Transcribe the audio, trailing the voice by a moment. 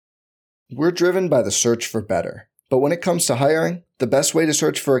We're driven by the search for better. But when it comes to hiring, the best way to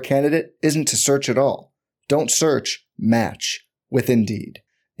search for a candidate isn't to search at all. Don't search, match with Indeed.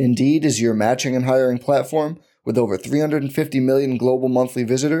 Indeed is your matching and hiring platform with over 350 million global monthly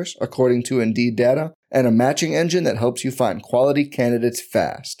visitors, according to Indeed data, and a matching engine that helps you find quality candidates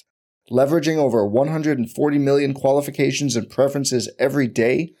fast. Leveraging over 140 million qualifications and preferences every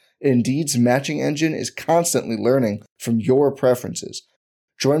day, Indeed's matching engine is constantly learning from your preferences.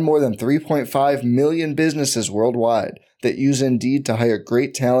 Join more than 3.5 million businesses worldwide that use Indeed to hire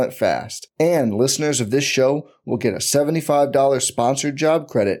great talent fast. And listeners of this show will get a $75 sponsored job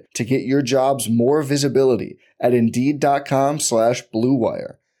credit to get your jobs more visibility at Indeed.com/Blue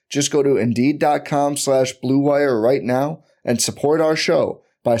Wire. Just go to Indeed.com/Blue Wire right now and support our show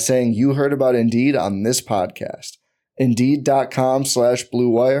by saying you heard about Indeed on this podcast. Indeed.com/Blue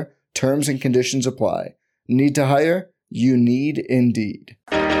Wire. Terms and conditions apply. Need to hire? You need Indeed.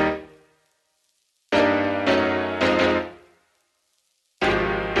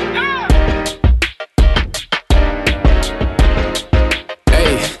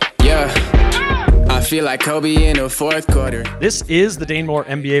 Feel like Kobe in the fourth quarter. This is the Dane Moore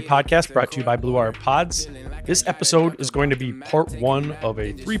NBA podcast brought to you by Blue Wire Pods. This episode is going to be part one of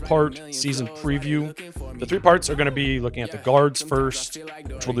a three-part season preview. The three parts are going to be looking at the guards first,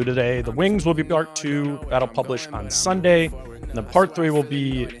 which we'll do today. The wings will be part two. That'll publish on Sunday. And then part three will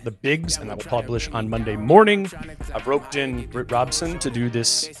be the bigs, and that will publish on Monday morning. I've roped in Britt Robson to do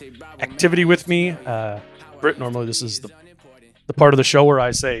this activity with me. Britt, normally this is the part of the show where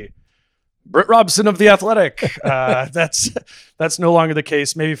I say, Britt Robson of The Athletic. That's no longer the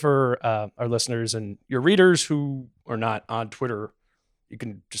case. Maybe for our listeners and your readers who are not on Twitter, you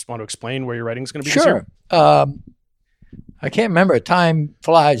can just want to explain where your writing is going to be. Sure. I can't remember. Time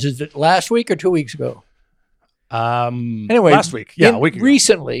flies. Is it last week or 2 weeks ago? Anyway, last week. Yeah, a week ago.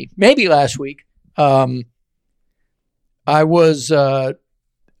 Recently, maybe last week. I was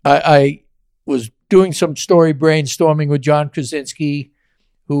doing some story brainstorming with John Krasinski,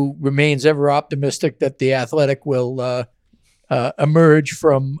 who remains ever optimistic that The Athletic will emerge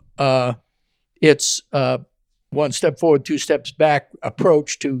from its one step forward, two steps back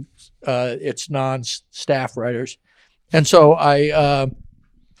approach to its non-staff writers. And so I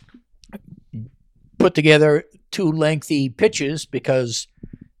put together two lengthy pitches because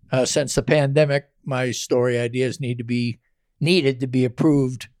since the pandemic, my story ideas needed to be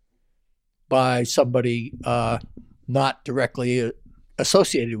approved by somebody not directly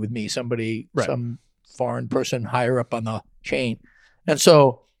associated with me, somebody, right, some foreign person higher up on the chain. And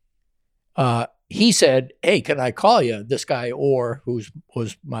so he said, hey, can I call you? This guy, Orr, who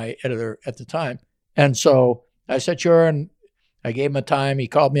was my editor at the time. And so I said, sure. And I gave him a time. He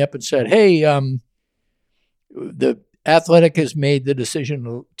called me up and said, hey, the Athletic has made the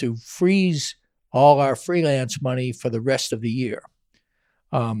decision to freeze all our freelance money for the rest of the year,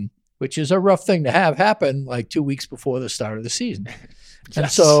 which is a rough thing to have happen like 2 weeks before the start of the season. Yes.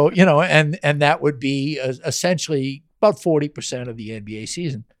 And so, and that would be essentially about 40% of the NBA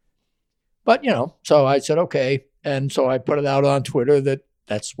season. But, so I said, okay. And so I put it out on Twitter that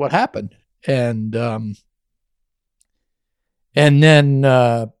that's what happened. And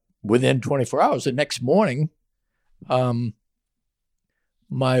then within 24 hours, the next morning, my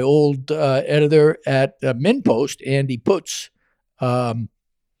old editor at MinPost, Andy Putz,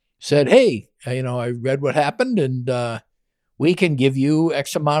 said, hey, I read what happened and we can give you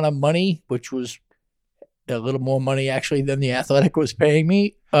X amount of money, which was a little more money actually than The Athletic was paying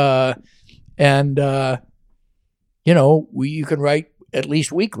me. You can write at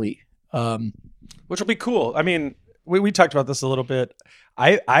least weekly. Which will be cool. I mean, we talked about this a little bit.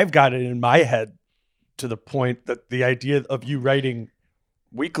 I've got it in my head to the point that the idea of you writing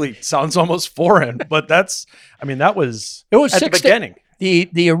weekly sounds almost foreign, but that was at the beginning.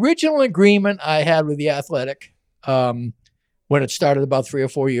 The original agreement I had with The Athletic, when it started about 3 or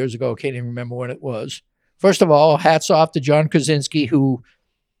 4 years ago, can't even remember when it was. First of all, hats off to John Krasinski, who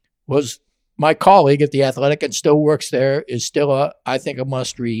was my colleague at The Athletic and still works there, is still, I think, a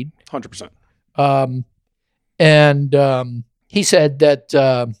must read. 100%. He said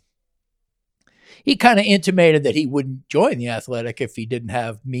that he kind of intimated that he wouldn't join The Athletic if he didn't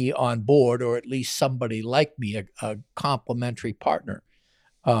have me on board, or at least somebody like me, a complementary partner.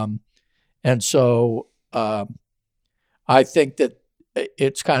 So I think that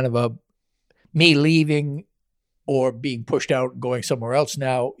it's kind of me leaving or being pushed out and going somewhere else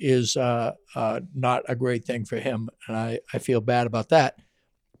now is not a great thing for him. And I feel bad about that.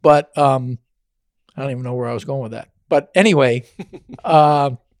 But I don't even know where I was going with that. But anyway.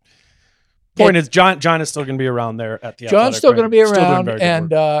 Point is, John is still going to be around there at the John's Athletic, still going to be still around.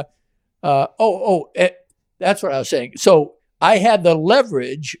 And That's what I was saying. So I had the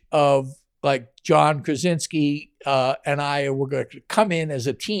leverage of like John Krasinski and I were going to come in as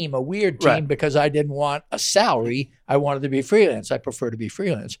a team, a weird team, Right. because I didn't want a salary. I wanted to be freelance. I prefer to be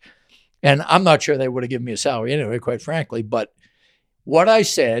freelance. And I'm not sure they would have given me a salary anyway, quite frankly. But what I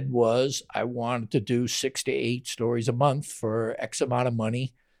said was I wanted to do 6 to 8 stories a month for X amount of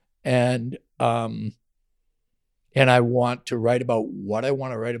money. And I want to write about what I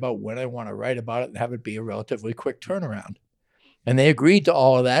want to write about, when I want to write about it, and have it be a relatively quick turnaround. And they agreed to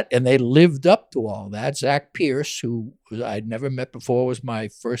all of that, and they lived up to all of that. Zach Pierce, who I'd never met before, was my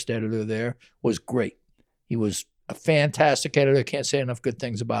first editor there, was great. He was a fantastic editor. Can't say enough good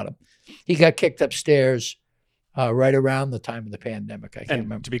things about him. He got kicked upstairs right around the time of the pandemic. I can't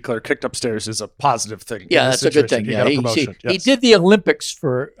remember. To be clear, kicked upstairs is a positive thing. Yeah, that's a good thing. He Yeah, got a promotion. he did the Olympics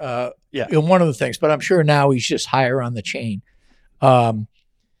for Yeah. in one of the things, but I'm sure now he's just higher on the chain.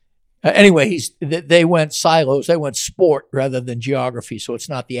 Anyway, they went silos. They went sport rather than geography, so it's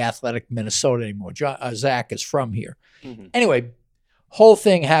not the Athletic Minnesota anymore. Zach is from here. Mhm. Anyway, whole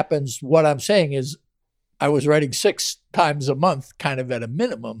thing happens. What I'm saying is I was writing 6 times a month, kind of at a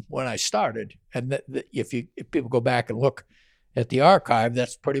minimum when I started. And if people go back and look at the archive,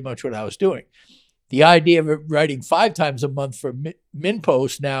 that's pretty much what I was doing. The idea of writing 5 times a month for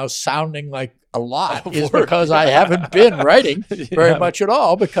MinPost now sounding like a lot is because I haven't been writing very much at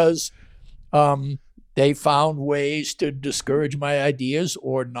all, because they found ways to discourage my ideas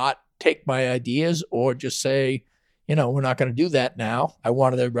or not take my ideas or just say, we're not going to do that now. I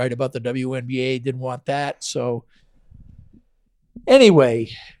wanted to write about the WNBA, didn't want that. So anyway,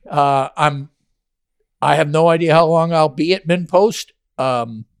 I have no idea how long I'll be at MinPost.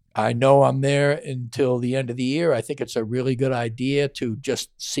 I know I'm there until the end of the year. I think it's a really good idea to just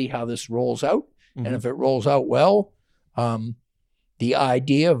see how this rolls out. Mm-hmm. And if it rolls out well, the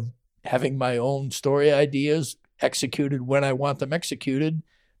idea of having my own story ideas executed when I want them executed,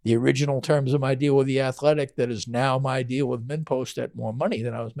 the original terms of my deal with The Athletic that is now my deal with MinPost at more money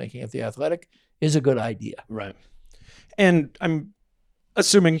than I was making at The Athletic, is a good idea. Right. And I'm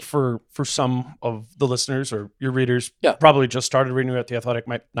assuming for some of the listeners or your readers, probably just started reading at The Athletic,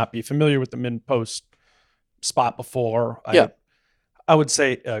 might not be familiar with the MinPost spot before. I would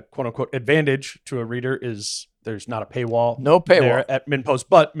say a quote unquote advantage to a reader is there's not a paywall. No paywall there at MinPost,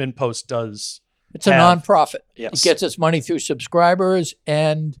 but MinPost does. It's a nonprofit. Yes. It gets its money through subscribers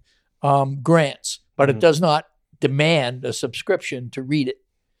and grants, but it does not demand a subscription to read it.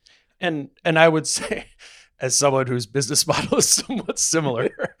 And I would say, as someone whose business model is somewhat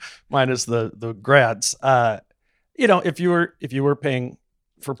similar, minus the grads, if you were paying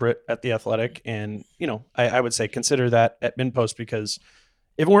for Britt at The Athletic, and I would say consider that at MinPost, because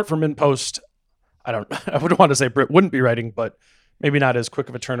if it weren't for MinPost, I wouldn't want to say Britt wouldn't be writing, but maybe not as quick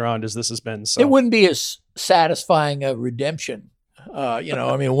of a turnaround as this has been. So it wouldn't be as satisfying a redemption. 1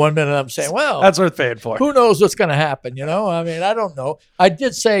 minute I'm saying, well, that's worth paying for. Who knows what's going to happen? I don't know. I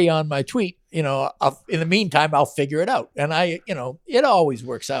did say on my tweet, in the meantime, I'll figure it out. And it always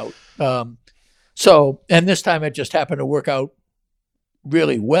works out. And this time it just happened to work out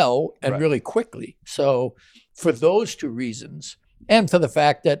really well and really quickly. So for those 2 reasons, and for the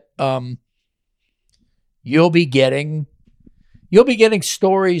fact that you'll be getting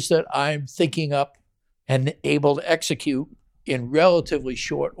stories that I'm thinking up and able to execute in relatively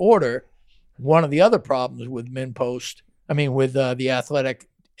short order. One of the other problems with with The Athletic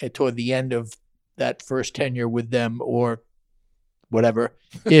toward the end of that first tenure with them or whatever,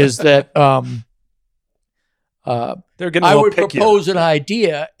 is that they're getting I would propose an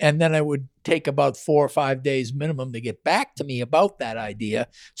idea, and then it would take about 4 or 5 days minimum to get back to me about that idea.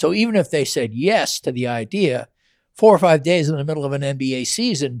 So even if they said yes to the idea, 4 or 5 days in the middle of an NBA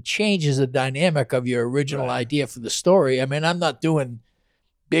season changes the dynamic of your original idea for the story. I'm not doing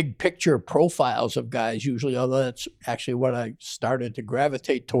big picture profiles of guys usually, although that's actually what I started to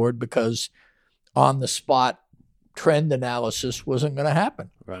gravitate toward, because on the spot trend analysis wasn't going to happen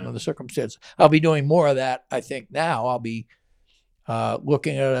under the circumstances. I'll be doing more of that, I think. Now I'll be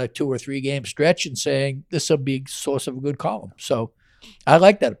looking at a 2 or 3 game stretch and saying this will be a source of a good column. So I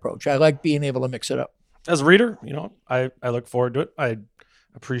like that approach. I like being able to mix it up. As a reader, I look forward to it. I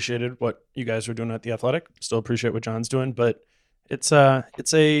appreciated what you guys are doing at The Athletic. Still appreciate what John's doing, but it's a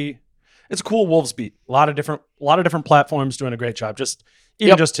cool Wolves beat. A lot of different platforms doing a great job. Just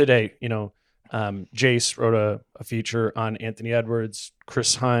today, Jace wrote a feature on Anthony Edwards.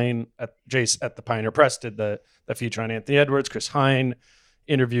 Chris Hine Jace at the Pioneer Press did the feature on Anthony Edwards. Chris Hine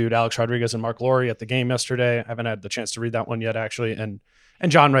interviewed Alex Rodriguez and Mark Laurie at the game yesterday. I haven't had the chance to read that one yet, actually. And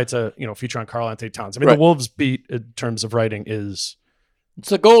John writes a feature on Karl Anthony Towns. The Wolves beat in terms of writing is It's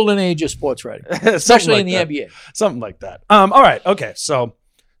the golden age of sports writing, especially in the NBA. Something like that. All right. Okay. So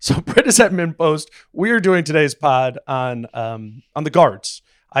Britt is at Min Post. We are doing today's pod on the guards.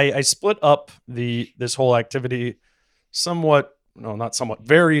 I split up this whole activity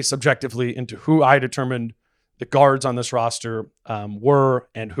very subjectively into who I determined the guards on this roster were,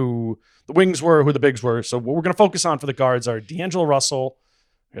 and who the wings were, who the bigs were. So what we're going to focus on for the guards are D'Angelo Russell.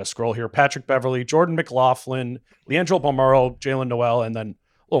 I'm going to scroll here. Patrick Beverley, Jordan McLaughlin, Leandro Bolmaro, Jalen Noel, and then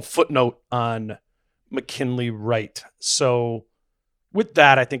a little footnote on McKinley Wright. So with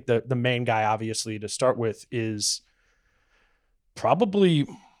that, I think the main guy, obviously, to start with is probably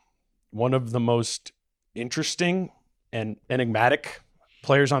one of the most interesting and enigmatic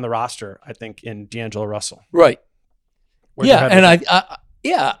players on the roster, I think, in D'Angelo Russell. Right. And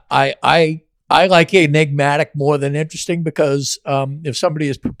I like enigmatic more than interesting, because if somebody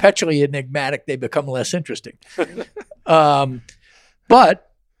is perpetually enigmatic, they become less interesting.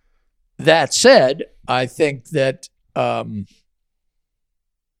 But that said, I think that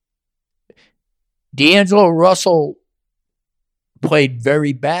D'Angelo Russell played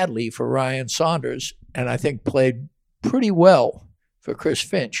very badly for Ryan Saunders, and I think played pretty well for Chris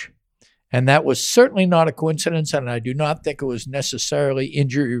Finch. And that was certainly not a coincidence, and I do not think it was necessarily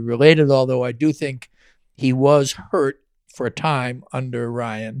injury-related, although I do think he was hurt for a time under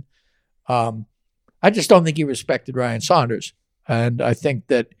Ryan. I just don't think he respected Ryan Saunders. And I think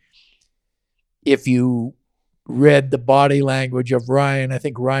that if you read the body language of Ryan, I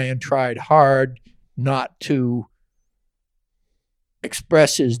think Ryan tried hard not to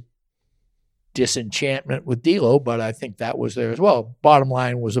express his disenchantment with D'Lo, but I think that was there as well. Bottom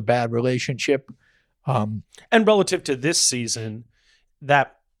line was a bad relationship. And relative to this season,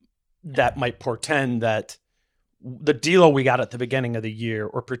 that might portend that the D'Lo we got at the beginning of the year,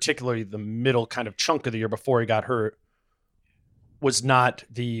 or particularly the middle kind of chunk of the year before he got hurt, was not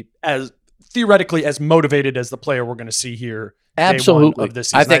as theoretically as motivated as the player we're going to see here. Absolutely. Of this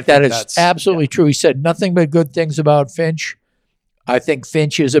season. I think that is absolutely true. He said nothing but good things about Finch. I think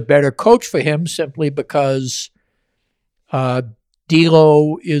Finch is a better coach for him simply because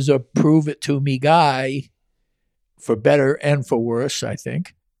D'Lo is a prove-it-to-me guy, for better and for worse, I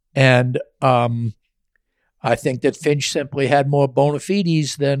think. And I think that Finch simply had more bona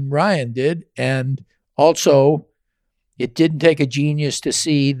fides than Ryan did. And also, it didn't take a genius to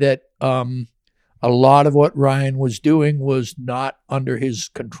see that a lot of what Ryan was doing was not under his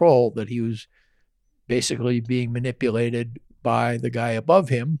control, that he was basically being manipulated by the guy above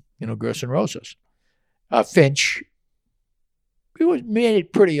him, Gerson Rosas. Finch, made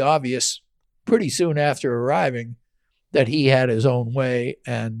it pretty obvious pretty soon after arriving that he had his own way,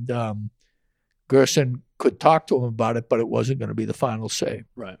 and Gerson could talk to him about it, but it wasn't going to be the final say.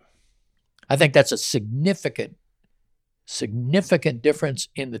 Right. I think that's a significant difference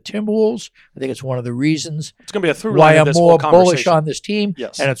in the Timberwolves. I think it's one of the reasons it's going to be a through why line of I'm this more whole bullish on this team.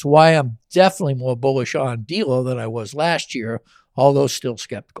 Yes. And it's why I'm definitely more bullish on D'Lo than I was last year, although still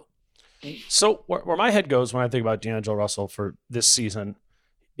skeptical. So where my head goes when I think about D'Angelo Russell for this season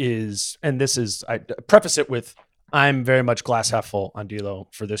is, and this is, I preface it with, I'm very much glass half full on D'Lo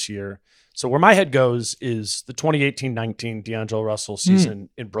for this year. So where my head goes is the 2018-19 D'Angelo Russell season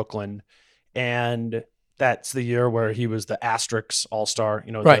in Brooklyn. And that's the year where he was the asterisk all-star,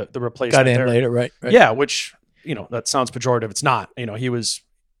 right. the replacement. Got in there. later, right? Yeah, which, that sounds pejorative. It's not. He was,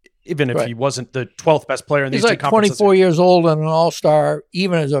 even if he wasn't the 12th best player in these two conferences. He's like 24 years old and an all-star,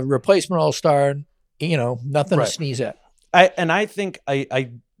 even as a replacement all-star, nothing to sneeze at. I think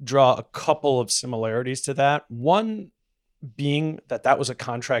I draw a couple of similarities to that. One being that was a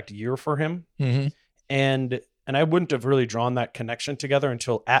contract year for him. Mm-hmm. And I wouldn't have really drawn that connection together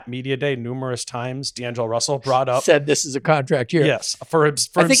until at Media Day numerous times D'Angelo Russell brought up. Said this is a contract year. Yes, for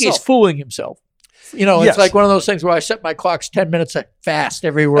himself. I think he's fooling himself. It's like one of those things where I set my clocks 10 minutes fast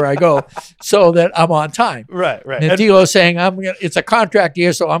everywhere I go so that I'm on time. Right. And D'Lo's saying, it's a contract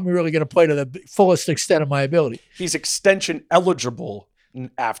year, so I'm really going to play to the fullest extent of my ability. He's extension eligible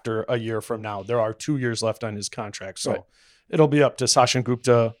after a year from now. There are 2 years left on his contract. So it'll be up to Sachin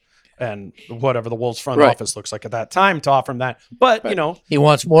Gupta and whatever the Wolves front office looks like at that time to offer him that. But, he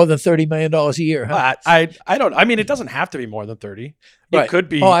wants more than $30 million a year, huh? It doesn't have to be more than 30. It could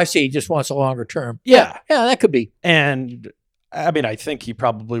be. Oh, I see. He just wants a longer term. Yeah. Yeah, that could be. And I think he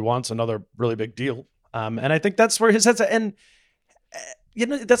probably wants another really big deal. And I think that's where his head's at. And,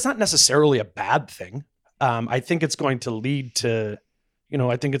 that's not necessarily a bad thing. I think it's going to lead to,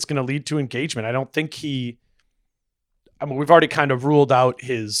 engagement. I don't think we've already kind of ruled out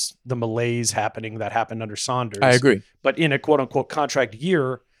the malaise that happened under Saunders. I agree. But in a quote unquote contract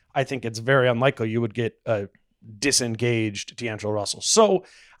year, I think it's very unlikely you would get a disengaged D'Angelo Russell. So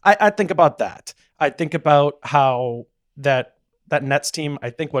I think about that. I think about how that Nets team, I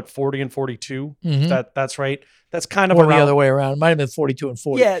think 40 and 42. That's right. That's kind of or around the other way around. It might have been 42 and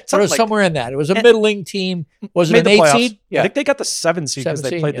 40. Yeah, but it was somewhere in that. It was a middling team. Was it made an the 8 playoffs. seed? I think they got the 7 seed because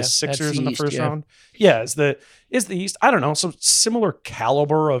 7 they played seed, the yeah. Sixers That's in the East, first yeah. round. Yeah, is the East. I don't know. So similar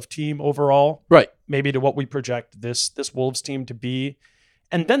caliber of team overall, Right. maybe to what we project this Wolves team to be.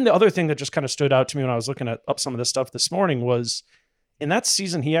 And then the other thing that just kind of stood out to me when I was looking up some of this stuff this morning was in that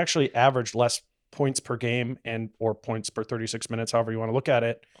season, he actually averaged less points per game or points per 36 minutes, however you want to look at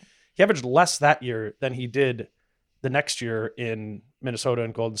it. He averaged less that year than he did the next year in Minnesota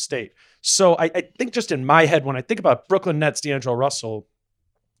and Golden State. So I think just in my head, when I think about Brooklyn Nets, D'Angelo Russell,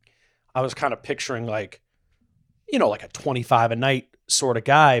 I was kind of picturing like a 25 a night sort of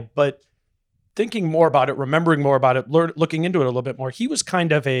guy, but thinking more about it, remembering more about it, looking into it a little bit more, he was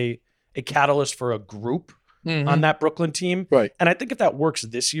kind of a catalyst for a group on that Brooklyn team. Right. And I think if that works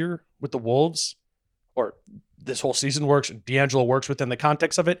this year with the Wolves, or this whole season works, and D'Angelo works within the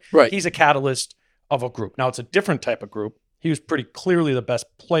context of it, Right. he's a catalyst of a group. Now, it's a different type of group. He was pretty clearly the best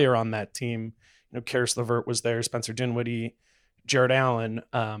player on that team. Karis LeVert was there, Spencer Dinwiddie, Jared Allen.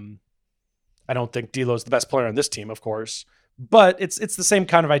 I don't think D'Lo's the best player on this team, of course, but it's the same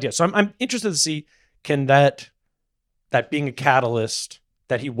kind of idea. So I'm interested to see, can that being a catalyst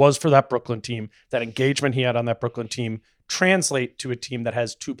that he was for that Brooklyn team, that engagement he had on that Brooklyn team, translate to a team that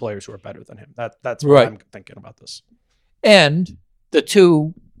has two players who are better than him. That's what Right. I'm thinking about this. And the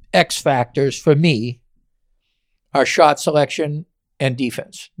two X factors for me are shot selection and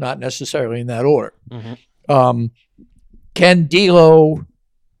defense, not necessarily in that order. Can D'Lo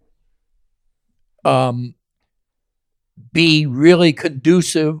be really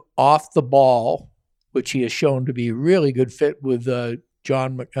conducive off the ball, which he has shown to be a really good fit with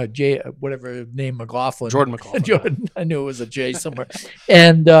Jordan McLaughlin. Jordan, I knew it was a J somewhere.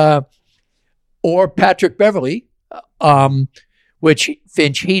 And or Patrick Beverly, which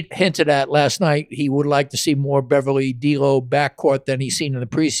Finch hinted at last night. He would like to see more Beverly D'Lo backcourt than he's seen in the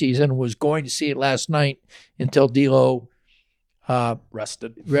preseason. Was going to see it last night until D'Lo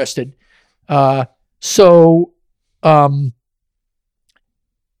rested. So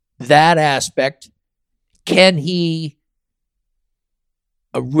that aspect, can he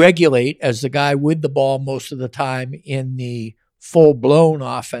regulate as the guy with the ball most of the time in the full-blown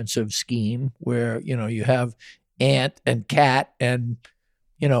offensive scheme where, you have Ant and Cat and,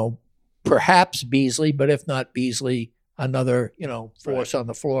 perhaps Beasley, but if not Beasley, another, force on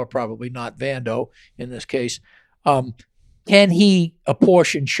the floor, probably not Vando in this case. Can he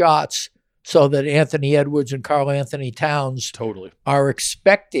apportion shots so that Anthony Edwards and Karl Anthony Towns totally are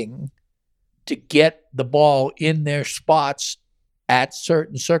expecting to get the ball in their spots at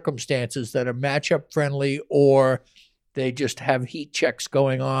certain circumstances that are matchup friendly, or they just have heat checks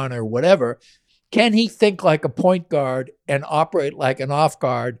going on or whatever? Can he think like a point guard and operate like an off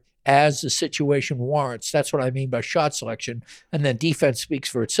guard as the situation warrants? That's what I mean by shot selection. And then defense speaks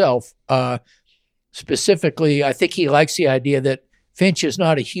for itself. Specifically, I think he likes the idea that Finch is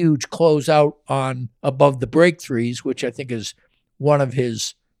not a huge closeout on above the break threes, which I think is one of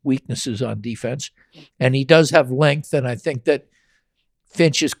his weaknesses on defense. And he does have length, and I think that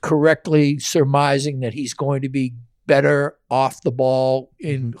Finch is correctly surmising that he's going to be better off the ball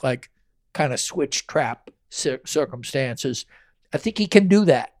in like kind of switch trap circumstances. I think he can do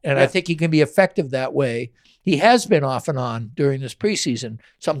that, and I think he can be effective that way. He has been off and on during this preseason.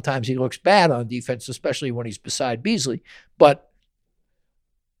 Sometimes he looks bad on defense, especially when he's beside Beasley. But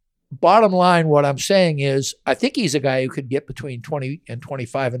bottom line, what I'm saying is I think he's a guy who could get between 20 and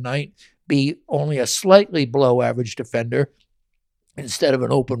 25 a night, be only a slightly below average defender instead of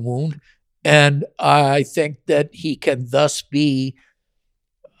an open wound. And I think that he can thus be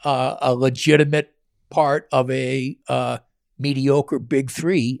a legitimate part of a mediocre big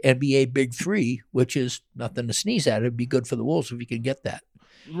three, NBA big three, which is nothing to sneeze at. It'd be good for the Wolves if he can get that.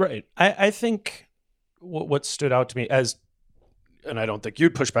 Right. I think what stood out to me and I don't think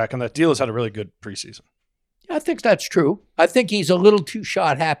you'd push back on that, D'Lo's had a really good preseason. I think that's true. I think he's a little too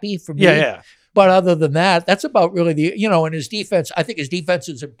shot happy for me. Yeah. But other than that, that's about really and his defense, I think his defense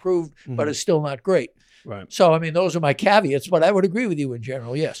has improved, but is still not great. Right. So, I mean, those are my caveats, but I would agree with you in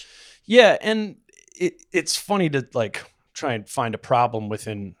general, yes. Yeah, and it's funny to try and find a problem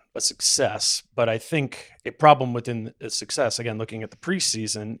within a success, but I think a problem within a success, again, looking at the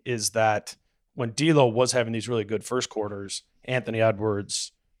preseason, is that when D'Lo was having these really good first quarters, Anthony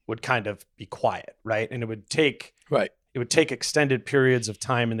Edwards would kind of be quiet, right? And it would take extended periods of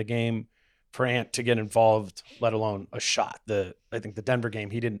time in the game for Ant to get involved, let alone a shot. I think the Denver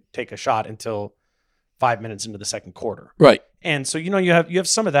game, he didn't take a shot until 5 minutes into the second quarter. Right. And so, you have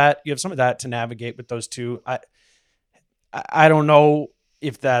some of that. You have some of that to navigate with those two. I don't know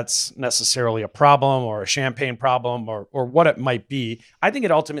if that's necessarily a problem or a champagne problem or what it might be. I think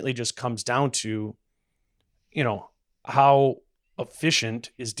it ultimately just comes down to, how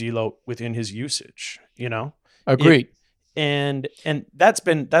efficient is D'Lo within his usage, Agreed. And that's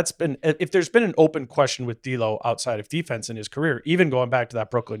been, if there's been an open question with D'Lo outside of defense in his career, even going back to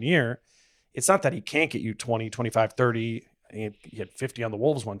that Brooklyn year, it's not that he can't get you 20, 25, 30. He had 50 on the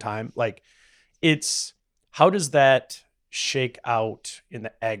Wolves one time. Like, it's how does that shake out in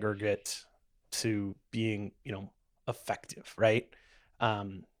the aggregate to being, effective, right?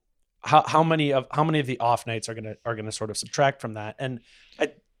 How many of the off nights are gonna sort of subtract from that? And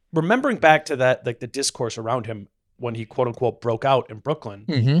remembering back to that, like the discourse around him when he quote unquote broke out in Brooklyn,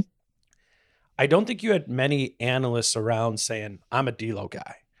 Mm-hmm. I don't think you had many analysts around saying I'm a D'Lo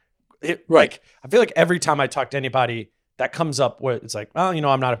guy. Right. Like, I feel like every time I talk to anybody that comes up where it's like, well,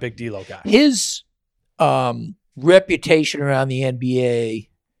 I'm not a big D'Lo guy. His reputation around the NBA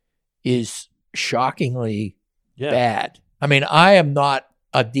is shockingly bad. I mean, I am not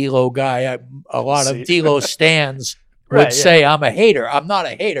a D'Lo guy. A lot of D'Lo stans would say I'm a hater. I'm not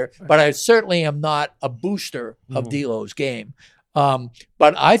a hater, but I certainly am not a booster of D'Lo's game.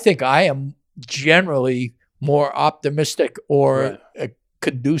 But I think I am generally more optimistic or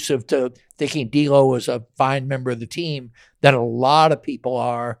conducive to thinking D'Lo is a fine member of the team than a lot of people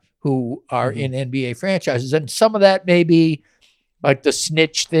are who are in NBA franchises. And some of that may be like the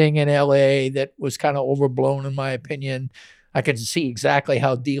snitch thing in LA that was kind of overblown in my opinion. I can see exactly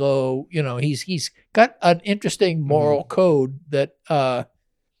how D'Lo, he's got an interesting moral code that, I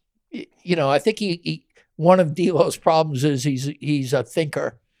think he one of D'Lo's problems is he's a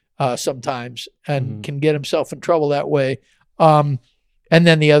thinker sometimes and can get himself in trouble that way. And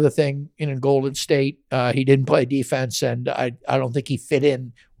then the other thing in Golden State, he didn't play defense, and I don't think he fit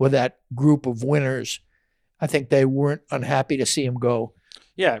in with that group of winners. I think they weren't unhappy to see him go.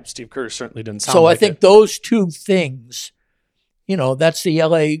 Yeah, Steve Kerr certainly didn't sound so like I think those two things, that's the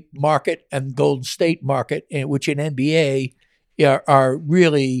LA market and Golden State market, which in NBA are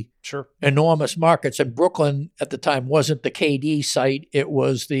really enormous markets. And Brooklyn at the time wasn't the KD site; it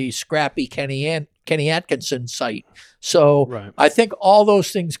was the scrappy Kenny Atkinson site. So I think all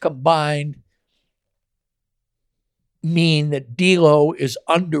those things combined mean that D'Lo is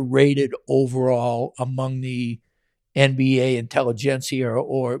underrated overall among the NBA intelligentsia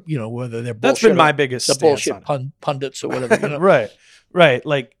or whether they're bullshit. That's been my biggest the stance bullshit pundits or whatever. Right.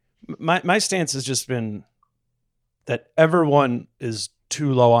 Like my stance has just been that everyone is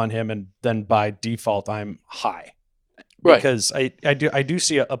too low on him, and then by default I'm high. Because I do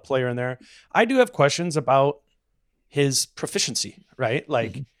see a player in there. I do have questions about his proficiency, right?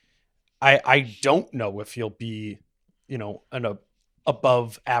 Like I don't know if he'll be, an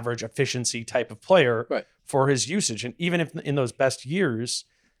above average efficiency type of player for his usage. And even if in those best years,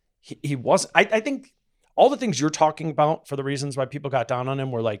 he wasn't. I think all the things you're talking about for the reasons why people got down on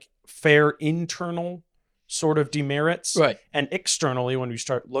him were like fair internal sort of demerits. Right. And externally, when we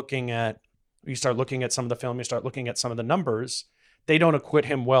start looking at some of the film, you start looking at some of the numbers, they don't acquit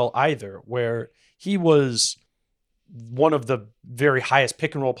him well either, where he was one of the very highest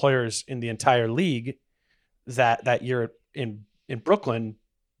pick and roll players in the entire league that year in Brooklyn,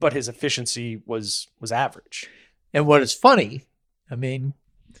 but his efficiency was average. And what is funny, I mean,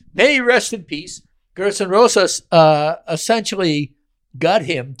 may he rest in peace, Gerson Rosas essentially got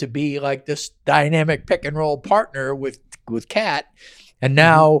him to be like this dynamic pick and roll partner with Cat. And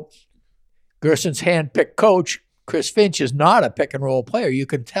now Gerson's hand-picked coach, Chris Finch, is not a pick and roll player. You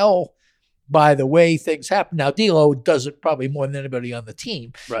can tell by the way things happen. Now, D'Lo does it probably more than anybody on the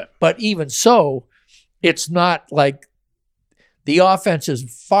team. Right. But even so, it's not like the offense is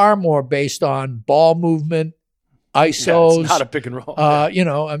far more based on ball movement, ISOs. It's not a pick and roll. I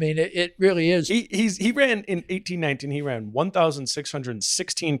mean, it really is. He ran in 18-19. He ran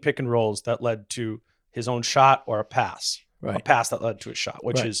 1,616 pick and rolls that led to his own shot or a pass. Right. A pass that led to a shot,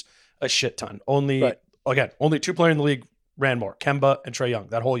 which is a shit ton. Only two players in the league ran more, Kemba and Trae Young,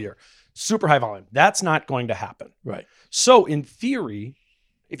 that whole year. Super high volume. That's not going to happen. Right. So in theory,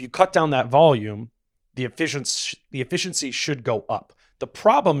 if you cut down that volume, the efficiency should go up. The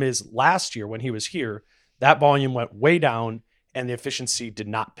problem is last year when he was here, that volume went way down and the efficiency did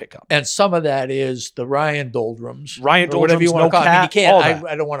not pick up. And some of that is the Ryan doldrums. Whatever you want to call it. I mean, you can't.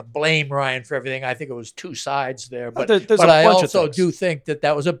 I don't want to blame Ryan for everything. I think it was two sides there. But I also do think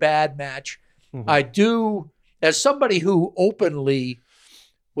that was a bad match. Mm-hmm. I do, as somebody who openly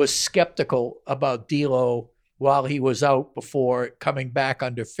was skeptical about D'Lo while he was out before coming back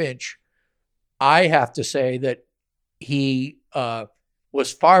under Finch, I have to say that he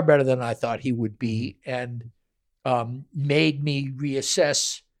was far better than I thought he would be, and made me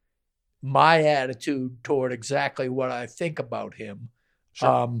reassess my attitude toward exactly what I think about him.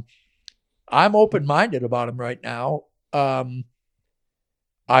 Sure. I'm open-minded about him right now. I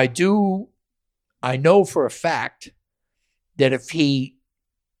know for a fact that if he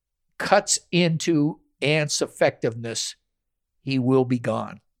cuts into Ant's effectiveness, he will be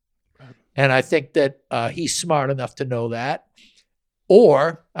gone. And I think that he's smart enough to know that.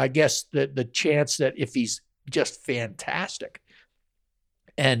 Or I guess the chance that if he's just fantastic,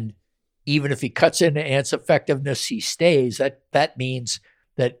 and even if he cuts into Ant's effectiveness, he stays, that means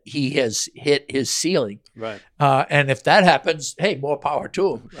that he has hit his ceiling. Right. And if that happens, hey, more power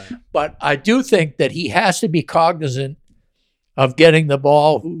to him. Right. But I do think that he has to be cognizant of getting the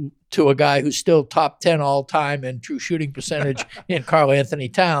ball to a guy who's still top 10 all time in true shooting percentage in Karl Anthony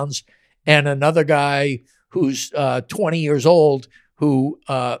Towns, and another guy who's 20 years old who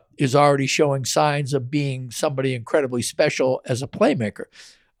is already showing signs of being somebody incredibly special as a playmaker.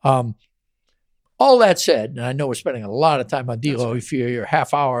 All that said, and I know we're spending a lot of time on D'Lo. If you're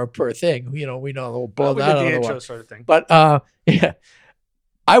half hour per thing, we know we'll blow that out of the water. Sort of thing. But yeah,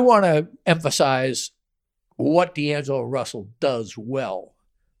 I want to emphasize what D'Angelo Russell does well.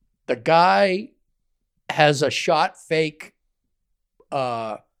 The guy has a shot fake,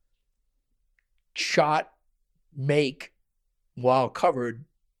 shot make while covered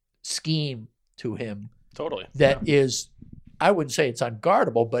scheme to him. Totally. That is, I wouldn't say it's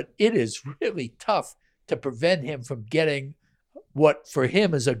unguardable, but it is really tough to prevent him from getting what for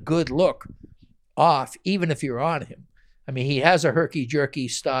him is a good look off, even if you're on him. I mean, he has a herky-jerky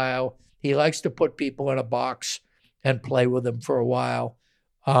style. He likes to put people in a box and play with them for a while,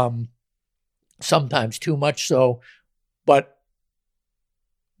 sometimes too much so. But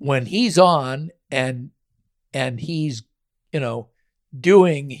when he's on and he's,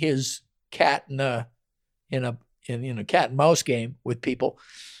 doing his cat in a cat and mouse game with people,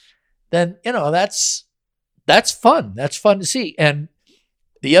 then that's fun. That's fun to see. And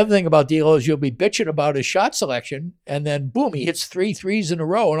the other thing about D'Lo is you'll be bitching about his shot selection, and then boom, he hits 3 threes in a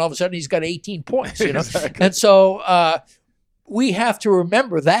row, and all of a sudden he's got 18 points. Exactly. And so we have to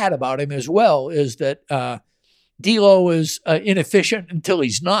remember that about him as well, is that D'Lo is inefficient until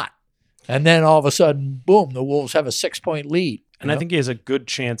he's not. And then all of a sudden, boom, the Wolves have a 6-point lead. And I think he has a good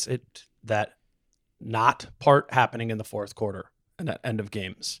chance at that not part happening in the fourth quarter and at end of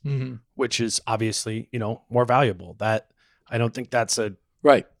games, which is obviously, more valuable. That I don't think that's a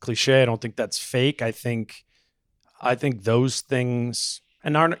cliche. I don't think that's fake. I think those things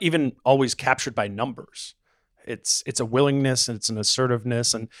and aren't even always captured by numbers. It's a willingness and it's an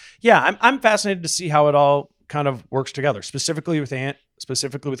assertiveness. And yeah, I'm fascinated to see how it all kind of works together, specifically with Ant,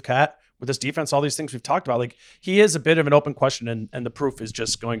 specifically with Cat, with this defense, all these things we've talked about. Like, he is a bit of an open question, and the proof is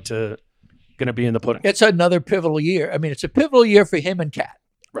just going to be in the pudding. It's another pivotal year. I mean, it's a pivotal year for him and Cat.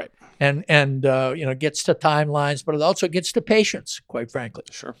 Right. And gets to timelines, but it also gets to patience, quite frankly.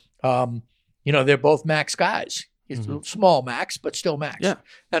 Sure. They're both max guys. He's a small max, but still max. Yeah.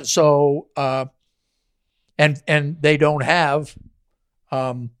 And so, and they don't have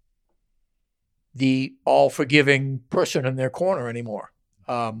the all-forgiving person in their corner anymore.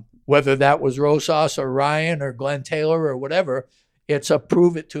 Whether that was Rosas or Ryan or Glenn Taylor or whatever, it's a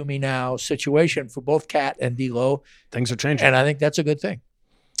prove it to me now situation for both Cat and D'Lo. Things are changing. And I think that's a good thing.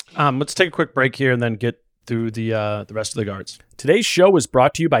 Let's take a quick break here and then get through the rest of the guards. Today's show is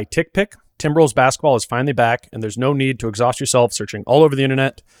brought to you by TickPick. Timberwolves basketball is finally back, and there's no need to exhaust yourself searching all over the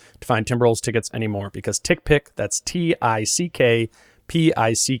internet to find Timberwolves tickets anymore, because TickPick, that's TickPick,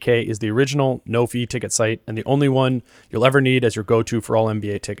 is the original no-fee ticket site and the only one you'll ever need as your go-to for all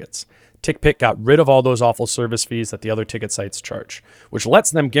NBA tickets. TickPick got rid of all those awful service fees that the other ticket sites charge, which lets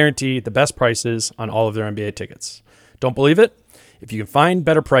them guarantee the best prices on all of their NBA tickets. Don't believe it? If you can find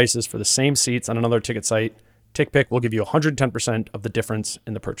better prices for the same seats on another ticket site, TickPick will give you 110% of the difference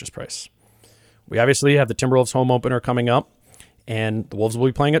in the purchase price. We obviously have the Timberwolves home opener coming up, and the Wolves will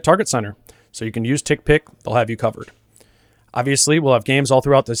be playing at Target Center, so you can use TickPick. They'll have you covered. Obviously, we'll have games all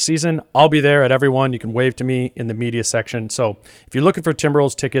throughout the season. I'll be there at every one. You can wave to me in the media section. So if you're looking for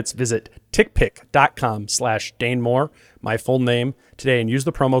Timberwolves tickets, visit tickpick.com/DaneMoore, my full name, today, and use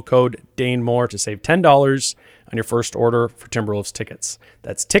the promo code DaneMoore to save $10 on your first order for Timberwolves tickets.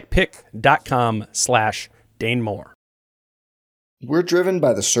 That's tickpick.com/DaneMoore. We're driven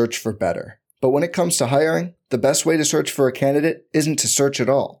by the search for better. But when it comes to hiring, the best way to search for a candidate isn't to search at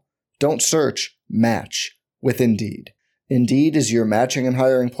all. Don't search, match with Indeed. Indeed is your matching and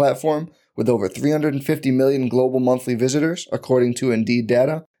hiring platform with over 350 million global monthly visitors, according to Indeed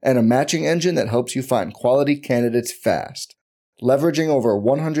data, and a matching engine that helps you find quality candidates fast. Leveraging over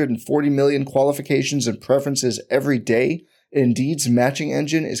 140 million qualifications and preferences every day, Indeed's matching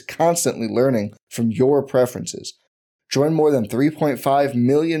engine is constantly learning from your preferences. Join more than 3.5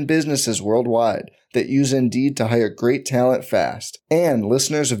 million businesses worldwide that use Indeed to hire great talent fast. And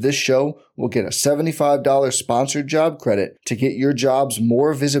listeners of this show will get a $75 sponsored job credit to get your jobs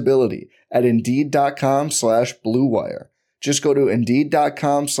more visibility at Indeed.com/Blue Wire. Just go to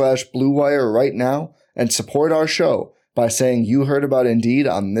Indeed.com/Blue Wire right now and support our show by saying you heard about Indeed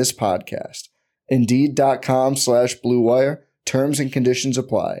on this podcast. Indeed.com/Blue Wire. Terms and conditions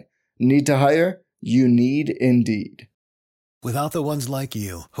apply. Need to hire? You need Indeed. Without the ones like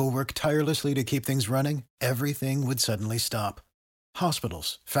you, who work tirelessly to keep things running, everything would suddenly stop.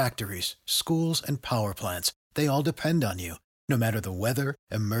 Hospitals, factories, schools, and power plants, they all depend on you. No matter the weather,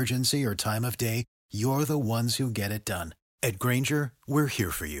 emergency, or time of day, you're the ones who get it done. At Grainger, we're here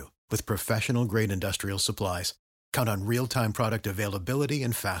for you with professional-grade industrial supplies. Count on real-time product availability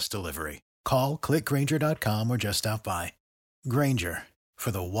and fast delivery. Call, clickgrainger.com, or just stop by. Grainger, for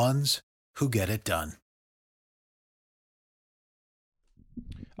the ones who get it done.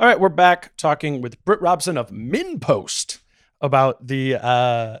 All right, we're back talking with Britt Robson of MinPost about the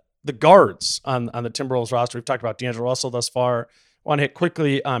guards on the Timberwolves roster. We've talked about D'Angelo Russell thus far. I want to hit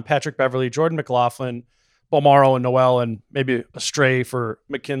quickly on Patrick Beverley, Jordan McLaughlin, Bolmaro, and Noel, and maybe a stray for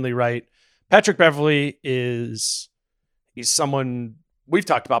McKinley Wright. Patrick Beverley he's someone we've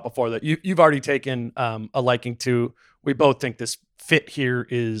talked about before that you've already taken a liking to. We both think this fit here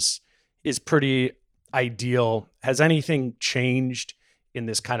is pretty ideal. Has anything changed in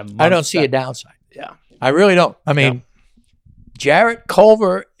this kind of month? I don't see a downside. Yeah. I really don't. I mean, Jarrett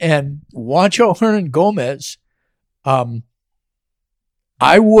Culver and Juancho Hernan-Gomez,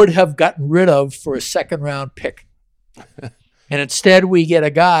 I would have gotten rid of for a second-round pick. And instead, we get a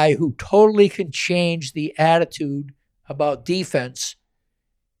guy who totally can change the attitude about defense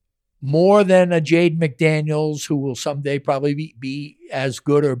more than a Jade McDaniels, who will someday probably be as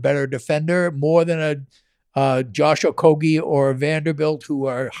good or better defender, more than a Josh Okogie or Vanderbilt, who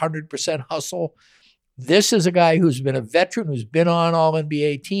are 100% hustle. This is a guy who's been a veteran, who's been on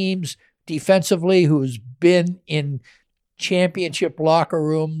All-NBA teams defensively, who's been in championship locker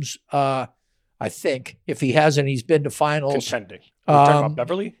rooms. I think if he hasn't, he's been to finals. Contending. Are you talking about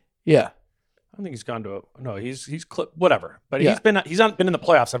Beverly? Yeah. I don't think he's gone to he's whatever. But he's been in the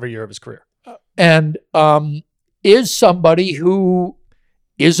playoffs every year of his career. And is somebody who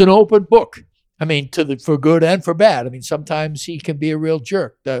is an open book. I mean, for good and for bad. I mean, sometimes he can be a real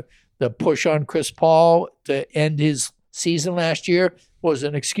jerk. The push on Chris Paul to end his season last year was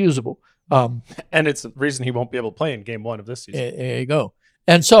inexcusable. And it's the reason he won't be able to play in game 1 of this season. There you go.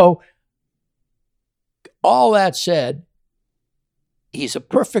 And so, all that said, he's a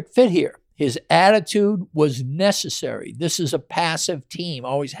perfect fit here. His attitude was necessary. This is a passive team,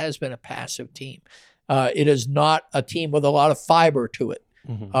 always has been a passive team. It is not a team with a lot of fiber to it.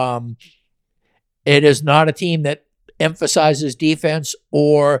 Mm-hmm. It is not a team that emphasizes defense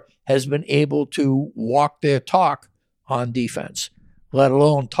or has been able to walk their talk on defense, let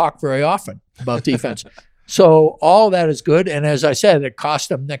alone talk very often about defense. So all that is good. And as I said, it cost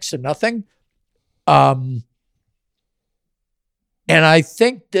them next to nothing. And I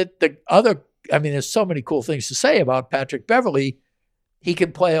think that there's so many cool things to say about Patrick Beverley. He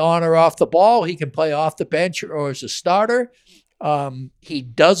can play on or off the ball. He can play off the bench or as a starter. He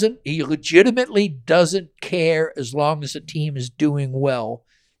legitimately doesn't care as long as the team is doing well.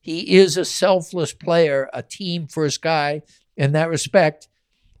 He is a selfless player, a team first guy in that respect.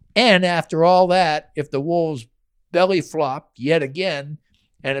 And after all that, if the Wolves belly flop yet again,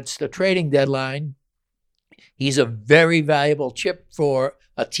 and it's the trading deadline, he's a very valuable chip for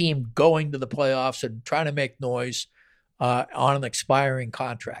a team going to the playoffs and trying to make noise on an expiring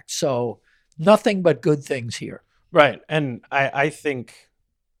contract. So nothing but good things here. Right. And I think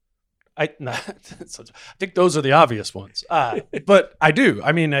those are the obvious ones. But I do.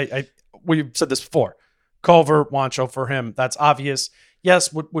 I mean, we've said this before. Culver, Juancho for him, that's obvious.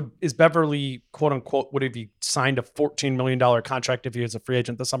 Yes, is Beverly, quote unquote, would he be signed a $14 million contract if he was a free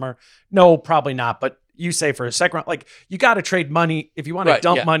agent this summer? No, probably not. But you say for a second round, like you got to trade money. If you want to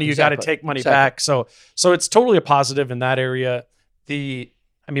dump money, you got to take money back. So it's totally a positive in that area.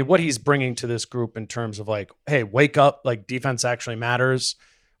 What he's bringing to this group in terms of like, hey, wake up, like defense actually matters.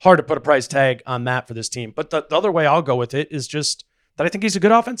 Hard to put a price tag on that for this team. But the other way I'll go with it is just that I think he's a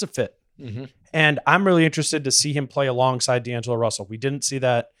good offensive fit. Mm-hmm. And I'm really interested to see him play alongside D'Angelo Russell. We didn't see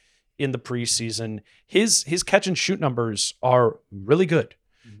that in the preseason. His catch and shoot numbers are really good.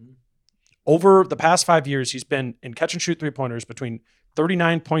 Mm-hmm. Over the past 5 years, he's been in catch and shoot 3-pointers between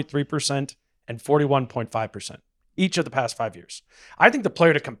 39.3%, and 41.5%, each of the past 5 years. I think the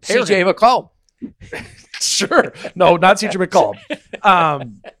player to compare CJ McCollum. Sure. No, not CJ McCollum.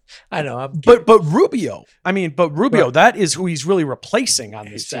 I know. But Rubio. Right. That is who he's really replacing on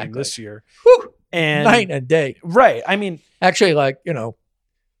this team this year. Whew. And night and day. Right. Actually,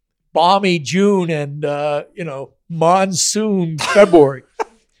 balmy June and, monsoon February.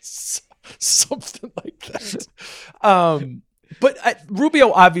 Something like that. But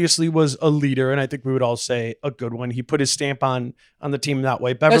Rubio obviously was a leader, and I think we would all say a good one. He put his stamp on the team that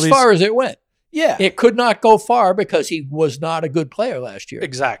way. As far as it went. Yeah. It could not go far because he was not a good player last year.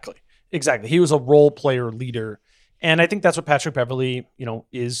 Exactly. He was a role player leader. And I think that's what Patrick Beverley,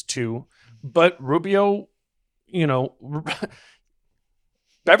 is too. But Rubio,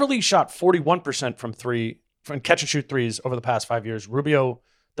 Beverley shot 41% from catch and shoot threes over the past 5 years. Rubio,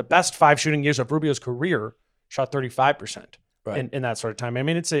 the best 5 shooting years of Rubio's career, shot 35% in that sort of time.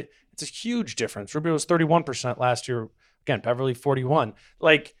 It's a huge difference. Rubio was 31% last year. Again, Beverley 41%.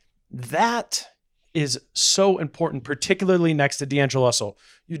 That is so important, particularly next to D'Angelo Russell.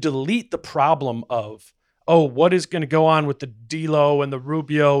 You delete the problem of, what is going to go on with the D'Lo and the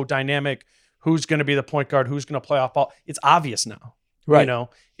Rubio dynamic? Who's going to be the point guard? Who's going to play off ball? It's obvious now. Right.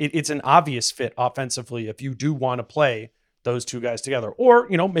 It's an obvious fit offensively if you do want to play those two guys together. Or,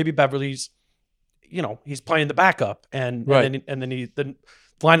 maybe Beverly's, he's playing the backup and then the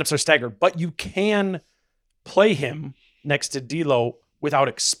lineups are staggered. But you can play him next to D'Lo without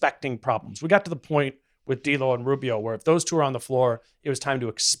expecting problems. We got to the point with D'Lo and Rubio where if those two are on the floor, it was time to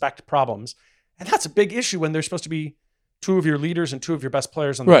expect problems. And that's a big issue when they're supposed to be two of your leaders and two of your best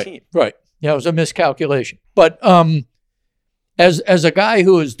players on the team. Right. Yeah, it was a miscalculation. But as a guy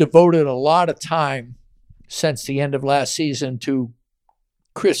who has devoted a lot of time since the end of last season to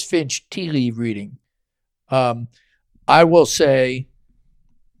Chris Finch tea leaf reading, I will say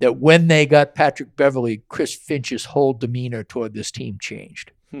that when they got Patrick Beverley, Chris Finch's whole demeanor toward this team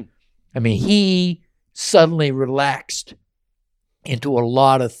changed. He suddenly relaxed into a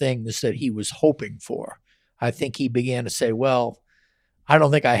lot of things that he was hoping for. I think he began to say, well, I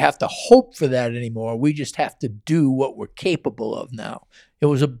don't think I have to hope for that anymore. We just have to do what we're capable of now. It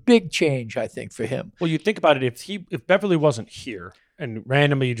was a big change, I think, for him. Well, you think about it, if Beverley wasn't here and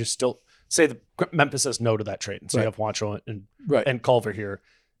randomly you just still say that Memphis says no to that trade and say you have Juancho and Culver here,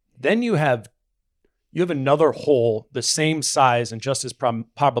 then you have another hole the same size and just as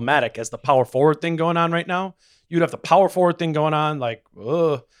problematic as the power forward thing going on right now. You'd have the power forward thing going on,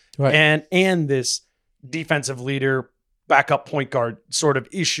 and this defensive leader, backup point guard sort of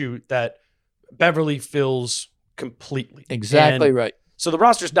issue that Beverley fills completely. Exactly right. So the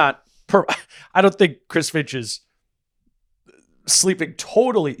roster's not I don't think Chris Finch is sleeping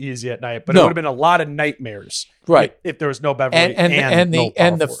totally easy at night, but it would have been a lot of nightmares, if there was no Beverley and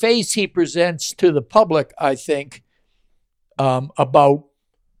the face he presents to the public, I think, about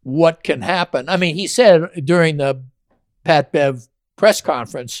what can happen. He said during the Pat Bev press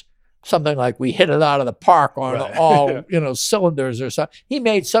conference something like, we hit it out of the park on all cylinders or something. He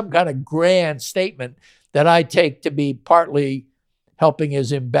made some kind of grand statement that I take to be partly helping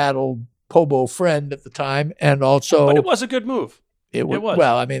his embattled Pobo friend at the time, and also... But it was a good move. It was.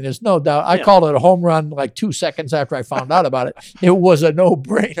 Well, there's no doubt. I called it a home run 2 seconds after I found out about it. It was a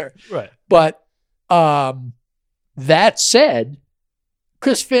no-brainer. Right. But that said,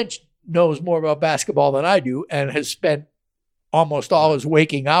 Chris Finch knows more about basketball than I do and has spent almost all his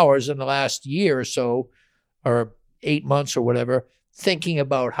waking hours in the last year or so, or 8 months or whatever, thinking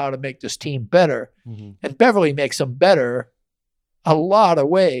about how to make this team better. Mm-hmm. And Beverley makes them better a lot of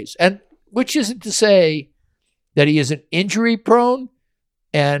ways. And which isn't to say that he isn't injury prone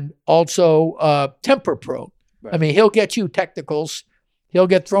and also temper prone. Right. He'll get you technicals. He'll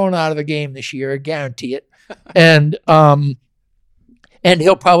get thrown out of the game this year, I guarantee it. And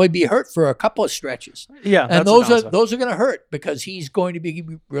he'll probably be hurt for a couple of stretches. Yeah, and those are going to hurt because he's going to be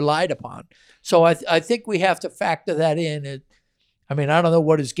relied upon. So I think we have to factor that in. I don't know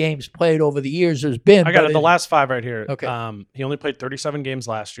what his games played over the years has been. I got the last 5 right here. Okay. He only played 37 games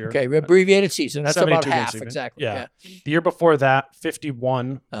last year. Okay, abbreviated season. That's about half, exactly. Yeah. The year before that,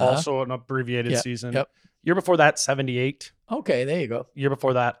 51, also an abbreviated season. Yep. Year before that, 78. Okay, there you go. Year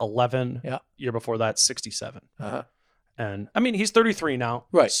before that, 11. Yeah. Year before that, 67. Uh-huh. And he's 33 now.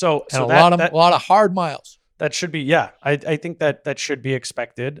 Right. So a lot of hard miles. That should be, I think that should be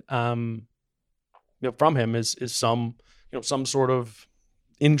expected. From him is some sort of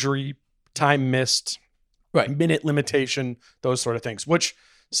injury, time missed, minute limitation, those sort of things, which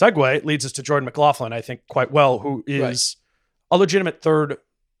segue leads us to Jordan McLaughlin, I think quite well, who is a legitimate third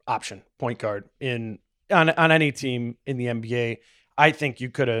option point guard on any team in the NBA. I think you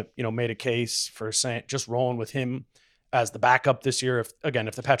could have, made a case for saying just rolling with him as the backup this year. If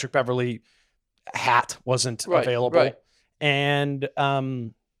the Patrick Beverley hat wasn't available. Right. And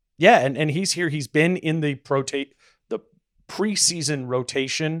and he's here. He's been in the preseason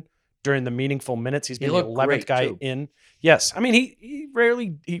rotation during the meaningful minutes. He's been the 11th guy in. Yes. I mean, he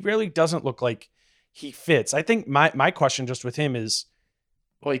rarely doesn't look like he fits. I think my question just with him is,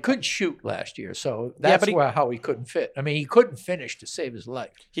 well, he couldn't shoot last year, so that's how he couldn't fit. I mean, he couldn't finish to save his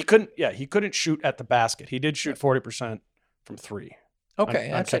life. He couldn't shoot at the basket. He did shoot 40% from three. Okay,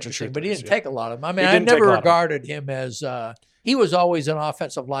 that's interesting. But he didn't take a lot of them. I mean, I never regarded him as he was always an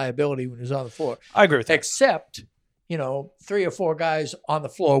offensive liability when he was on the floor. I agree with that. Except, 3 or 4 guys on the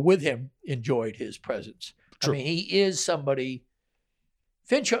floor with him enjoyed his presence. True. I mean, he is somebody.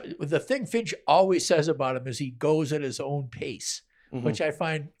 Finch, the thing Finch always says about him is he goes at his own pace, which I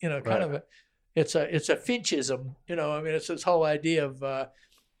find, kind of it's a Finchism. I mean, it's this whole idea of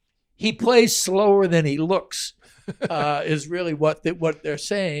he plays slower than he looks is really what they're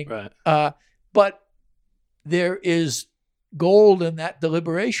saying. Right. But there is gold in that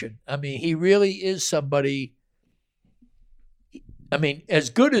deliberation. I mean, he really is somebody. I mean, as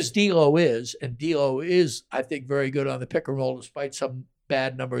good as D'Lo is, and D'Lo is, I think, very good on the pick and roll despite some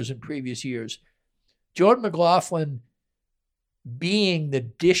bad numbers in previous years. Jordan McLaughlin being the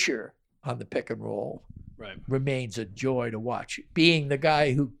disher on the pick and roll remains a joy to watch. Being the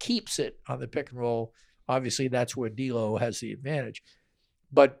guy who keeps it on the pick and roll, obviously that's where D'Lo has the advantage.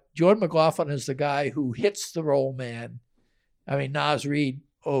 But Jordan McLaughlin is the guy who hits the roll man. I mean, Naz Reid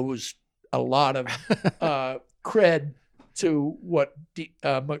owes a lot of cred to what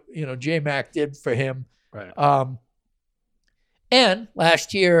J-Mac did for him. Right. And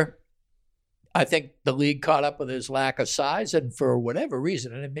last year, I think the league caught up with his lack of size, and for whatever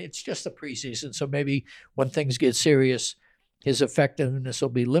reason, and it's just the preseason, so maybe when things get serious, his effectiveness will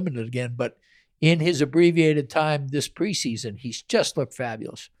be limited again. But in his abbreviated time this preseason, he's just looked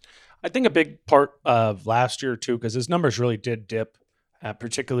fabulous. I think a big part of last year too, because his numbers really did dip,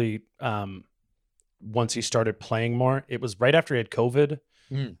 particularly once he started playing more. It was right after he had COVID.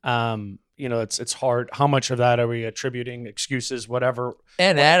 It's hard. How much of that are we attributing? Excuses, whatever.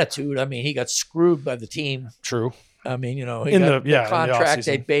 And attitude. I mean, he got screwed by the team. True. I mean, he got the contract,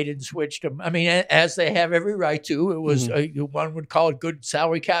 they baited and switched him. I mean, as they have every right to. It was, one would call it good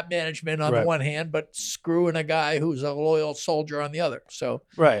salary cap management on the one hand, but screwing a guy who's a loyal soldier on the other. So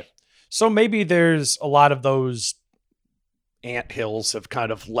right. So maybe there's a lot of those anthills have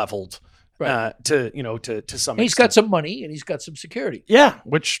kind of leveled. To some extent. He's got some money and he's got some security. Yeah,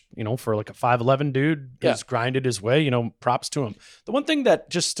 which, for like a 5'11" dude who's grinded his way, props to him. The one thing that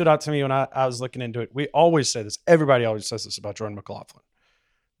just stood out to me when I was looking into it, we always say this, everybody always says this about Jordan McLaughlin.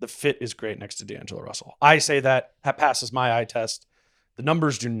 The fit is great next to D'Angelo Russell. I say that passes my eye test. The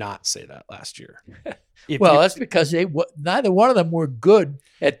numbers do not say that last year. That's because neither one of them were good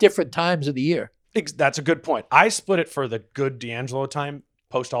at different times of the year. That's a good point. I split it for the good D'Angelo time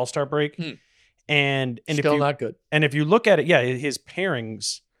post All-Star break. And still not good. And if you look at it, his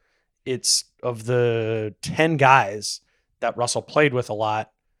pairings, it's of the 10 guys that Russell played with a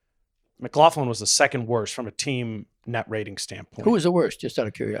lot, McLaughlin was the second worst from a team net rating standpoint. Who was the worst, just out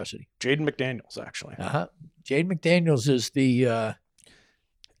of curiosity? Jaden McDaniels, actually. Jaden McDaniels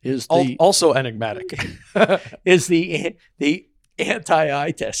is also enigmatic. is the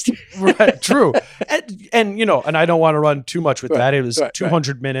anti-eye test. Right, true. And I don't want to run too much with that. It was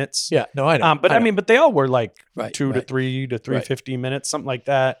 200 minutes. Yeah, no, I know. But they all were like 2 to 3 to 350 minutes, something like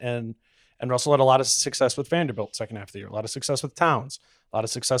that. And Russell had a lot of success with Vanderbilt second half of the year, a lot of success with Towns, a lot of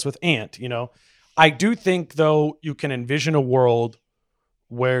success with Ant. I do think, though, you can envision a world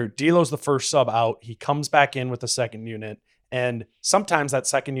where D'Lo's the first sub out, he comes back in with the second unit, and sometimes that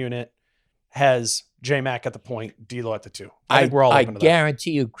second unit has J-Mac at the point, D'Lo at the 2. I think we're all open to that. I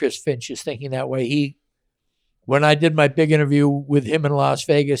guarantee you Chris Finch is thinking that way. When I did my big interview with him in Las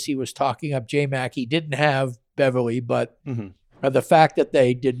Vegas, he was talking up J-Mac. He didn't have Beverly, but the fact that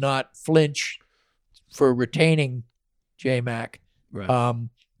they did not flinch for retaining J-Mac,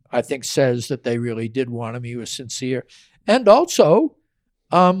 I think says that they really did want him. He was sincere. And also,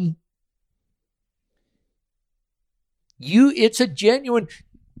 it's a genuine...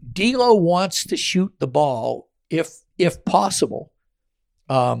 D'Lo wants to shoot the ball if possible.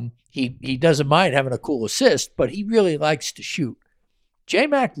 He doesn't mind having a cool assist, but he really likes to shoot.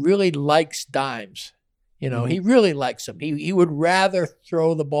 J-Mac really likes dimes. He really likes them. He would rather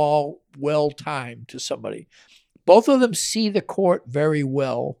throw the ball well-timed to somebody. Both of them see the court very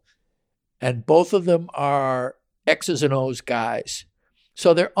well, and both of them are X's and O's guys.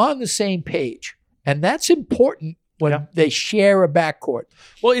 So they're on the same page, and that's important when they share a backcourt.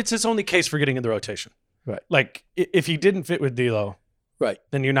 Well, it's his only case for getting in the rotation. Right. Like, if he didn't fit with D'Lo, right,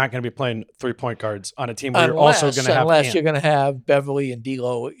 then you're not going to be playing 3-point guards on a team where you're also going to have unless you're going to have Beverly and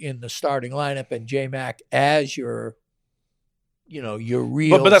D'Lo in the starting lineup and J-Mac as your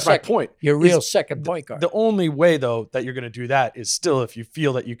real. But that's my point. Your real second point guard. The only way, though, that you're going to do that is still if you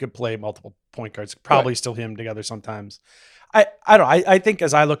feel that you could play multiple point guards, probably still him together sometimes. I don't know. I think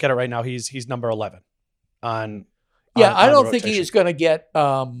as I look at it right now, he's number 11 on. I don't think he is going to get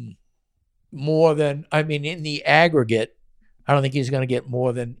more than. I mean, in the aggregate, I don't think he's going to get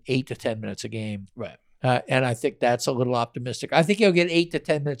more than 8 to 10 minutes a game. Right. And I think that's a little optimistic. I think he'll get 8 to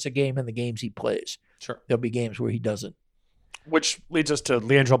 10 minutes a game in the games he plays. Sure. There'll be games where he doesn't. Which leads us to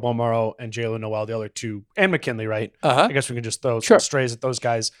Leandro Bolmaro and Jalen Noel, the other two, and McKinley, right? Uh-huh. I guess we can just throw some strays at those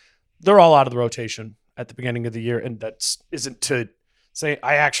guys. They're all out of the rotation at the beginning of the year, and that isn't to say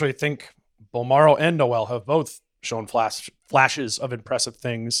I actually think Bolmaro and Noel have both shown flashes of impressive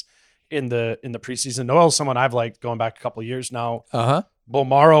things in the preseason. Noel's someone I've liked going back a couple of years now. Uh-huh.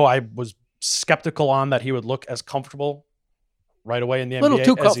 Bolmaro, I was skeptical on that he would look as comfortable right away in the NBA. A little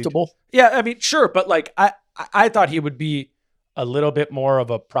too comfortable. Yeah, I mean, sure, but like I thought he would be a little bit more of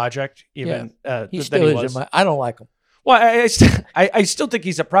a project, even he still than he is. was. I don't like him. Well, I still think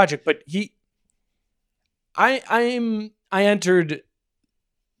he's a project, but I entered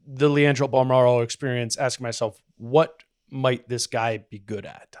the Leandro Bolmaro experience asking myself, what might this guy be good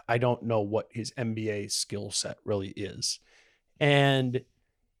at? I don't know what his NBA skill set really is. And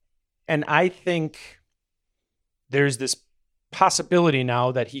I think there's this possibility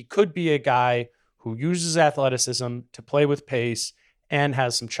now that he could be a guy who uses athleticism to play with pace and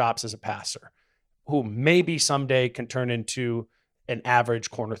has some chops as a passer, who maybe someday can turn into an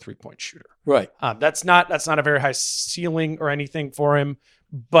average corner 3-point shooter. Right. That's not a very high ceiling or anything for him,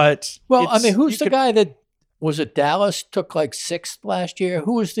 but who's the guy that was at Dallas, took like 6th last year?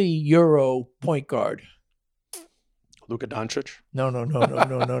 Who was the Euro point guard? Luka Doncic? No.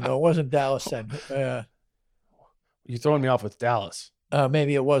 It wasn't Dallas then. You're throwing me off with Dallas.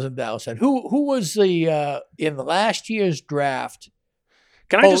 Maybe it wasn't Dallas then. Who was the in the last year's draft?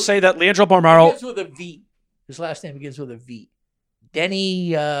 Can I just say that Leandro Bolmaro begins with a V. His last name begins with a V. Denny.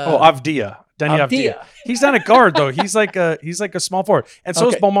 Avdia. Denny Avdia. He's not a guard though. He's like a small forward, and so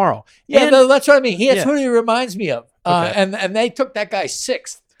is Bolmaro. Yeah, that's what I mean. That's who he reminds me of. And they took that guy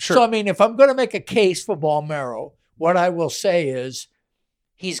 6th. Sure. So I mean, if I'm going to make a case for Bolmaro, what I will say is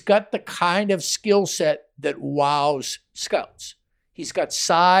he's got the kind of skill set that wows scouts. He's got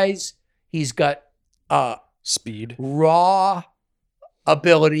size. He's got speed, raw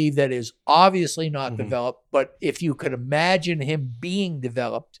ability that is obviously not developed. But if you could imagine him being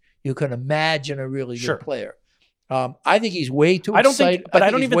developed, you can imagine a really good player. I think he's way too excited. But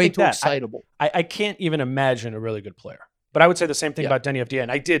I don't even think that. Excitable. I can't even imagine a really good player. But I would say the same thing about Denny Avdia, and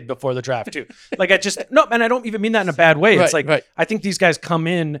I did before the draft too. Like I don't even mean that in a bad way. It's I think these guys come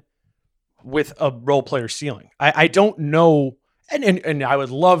in with a role player ceiling. I don't know. And I would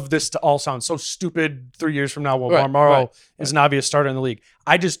love this to all sound so stupid 3 years from now when Bolmaro is an obvious starter in the league.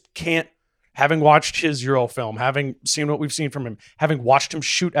 I just can't, having watched his Euro film, having seen what we've seen from him, having watched him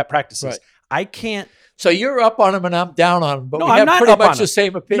shoot at practices, I can't. So you're up on him and I'm down on him, but we I'm have not pretty up much on the him.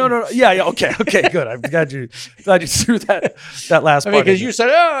 same opinion. No. Yeah. Okay, good. I'm glad you threw that last part. Because you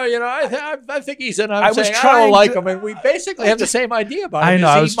said, I think he's in. I was trying to like him, and we basically have the same idea about him. I know.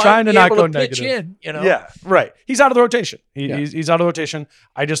 I was trying to not go negative. In, Yeah, right. He's out of the rotation. He's out of the rotation.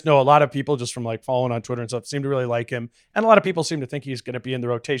 I just know a lot of people just from like following on Twitter and stuff seem to really like him, and a lot of people seem to think he's going to be in the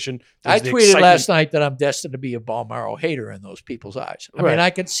rotation. I tweeted last night that I'm destined to be a Bolmaro hater in those people's eyes. I mean,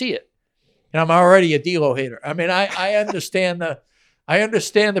 I can see it. And I'm already a D'Lo hater. I mean, I understand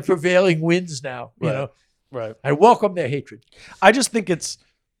the prevailing winds now. You know, right? I welcome their hatred. I just think it's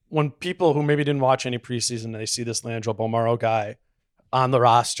when people who maybe didn't watch any preseason and they see this Leandro Bolmaro guy on the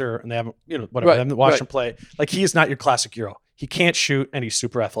roster and they haven't, they haven't watched him play. Like he is not your classic Euro. He can't shoot and he's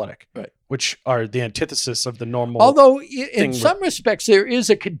super athletic, which are the antithesis of the normal. Although in some respects there is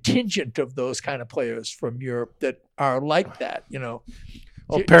a contingent of those kind of players from Europe that are like that.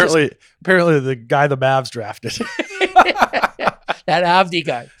 Well, apparently the guy the Mavs drafted. That Avdi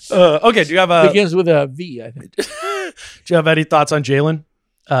guy. Okay, do you have begins with a V, I think. Do you have any thoughts on Jalen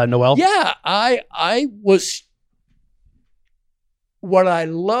Noel? Yeah, I was. What I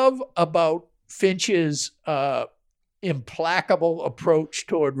love about Finch's implacable approach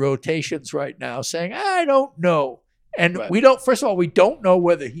toward rotations right now, saying I don't know. And first of all, we don't know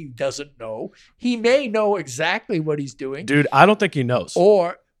whether he doesn't know. He may know exactly what he's doing. Dude, I don't think he knows.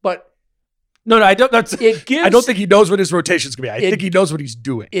 No, I don't think he knows what his rotation's going to be. I think he knows what he's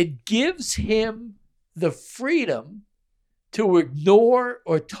doing. It gives him the freedom to ignore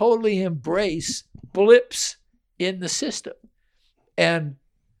or totally embrace blips in the system. And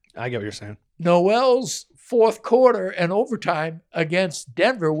I get what you're saying. Noel's fourth quarter and overtime against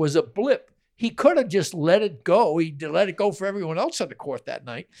Denver was a blip. He could have just let it go. He let it go for everyone else on the court that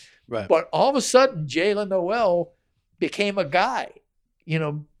night. Right. But all of a sudden, Jalen Noel became a guy,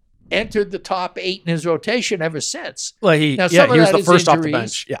 entered the top 8 in his rotation ever since. Well, he was the first off the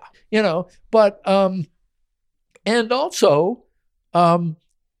bench. Yeah. But, and also,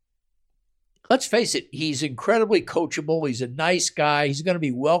 let's face it, he's incredibly coachable. He's a nice guy. He's going to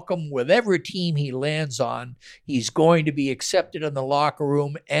be welcome with every team he lands on. He's going to be accepted in the locker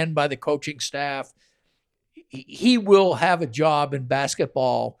room and by the coaching staff. He will have a job in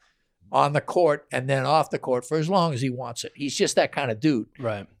basketball on the court and then off the court for as long as he wants it. He's just that kind of dude.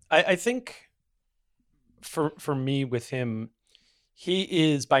 Right. I think for me with him, he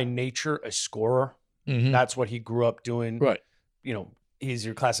is by nature a scorer. Mm-hmm. That's what he grew up doing. Right. He's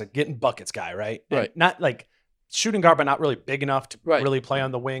your classic getting buckets guy, right? Right. And not like shooting guard, but not really big enough to really play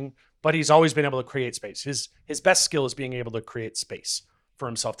on the wing. But he's always been able to create space. His best skill is being able to create space for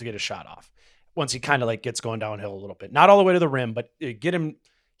himself to get a shot off. Once he kind of like gets going downhill a little bit, not all the way to the rim, but he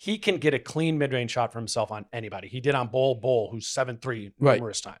can get a clean mid-range shot for himself on anybody. He did on Bull, who's 7'3"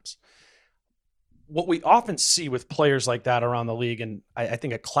 numerous times. What we often see with players like that around the league, and I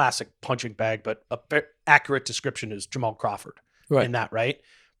think a classic punching bag, but a accurate description is Jamal Crawford. Right. In that, right?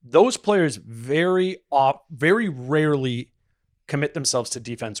 Those players very rarely commit themselves to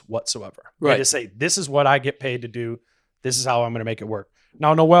defense whatsoever. Right. They just say, this is what I get paid to do. This is how I'm going to make it work.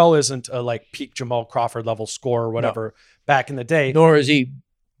 Now, Noel isn't a like peak Jamal Crawford level scorer or whatever back in the day. Nor is he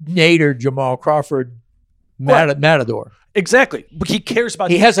Nader Jamal Crawford Matador. Exactly. But he cares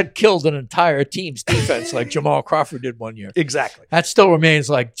about... He hasn't killed an entire team's defense like Jamal Crawford did one year. Exactly. That still remains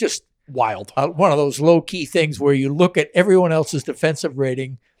like just... wild. One of those low-key things where you look at everyone else's defensive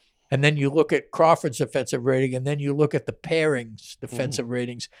rating, and then you look at Crawford's defensive rating, and then you look at the pairings' defensive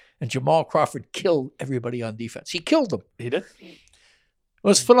ratings, and Jamal Crawford killed everybody on defense. He killed them. He did. It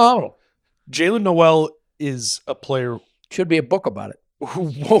was phenomenal. Jalen Noel is a player... Should be a book about it.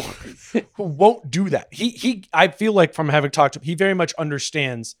 Who won't do that. I feel like from having talked to him, he very much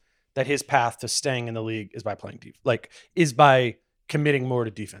understands that his path to staying in the league is by playing defense, is by committing more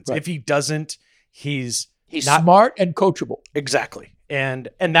to defense. Right. If he doesn't, he's not smart and coachable. Exactly. And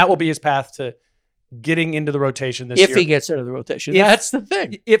that will be his path to getting into the rotation this year. If he gets into the rotation. That's the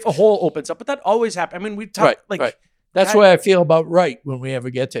thing. If a hole opens up. But that always happens. I mean, we talk right. That's the way I feel about Wright when we ever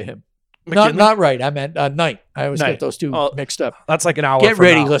get to him. Not Wright. I meant Knight. I always get those two mixed up. That's like an hour. Get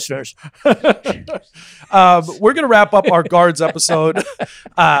ready, now. listeners. We're going to wrap up our guards episode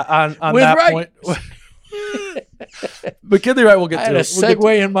on with that Wright. point. McKinley Wright will get I to had it. a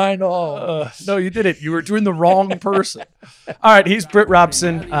segue in mind all. No, you didn't. You were doing the wrong person. All right, he's Britt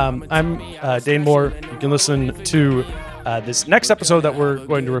Robson. I'm Dane Moore. You can listen to this next episode that we're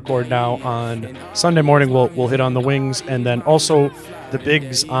going to record now on Sunday morning. We'll hit on the Wings and then also the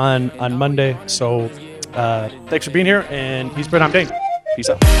Bigs on Monday. So thanks for being here. And he's Britt. I'm Dane. Peace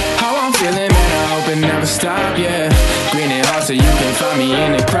out. How I'm feeling, man, I hope it never stop, yeah. Green and hot so you can find me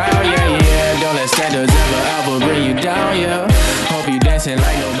in the crowd, yeah. Don't let standards ever bring you down, yeah. Hope you dancing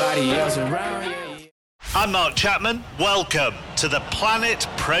like nobody else around, yeah. I'm Mark Chapman. Welcome to the Planet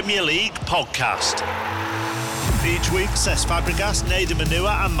Premier League podcast. Each week, Cesc Fabregas, Nader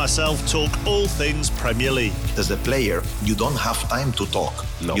Manua and myself talk all things Premier League. As a player, you don't have time to talk.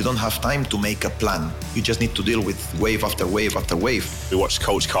 No. You don't have time to make a plan. You just need to deal with wave after wave after wave. We watched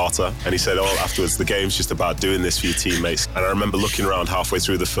Coach Carter and he said, afterwards, the game's just about doing this for your teammates. And I remember looking around halfway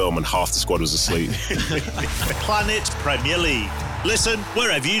through the film and half the squad was asleep. Planet Premier League. Listen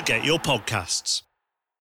wherever you get your podcasts.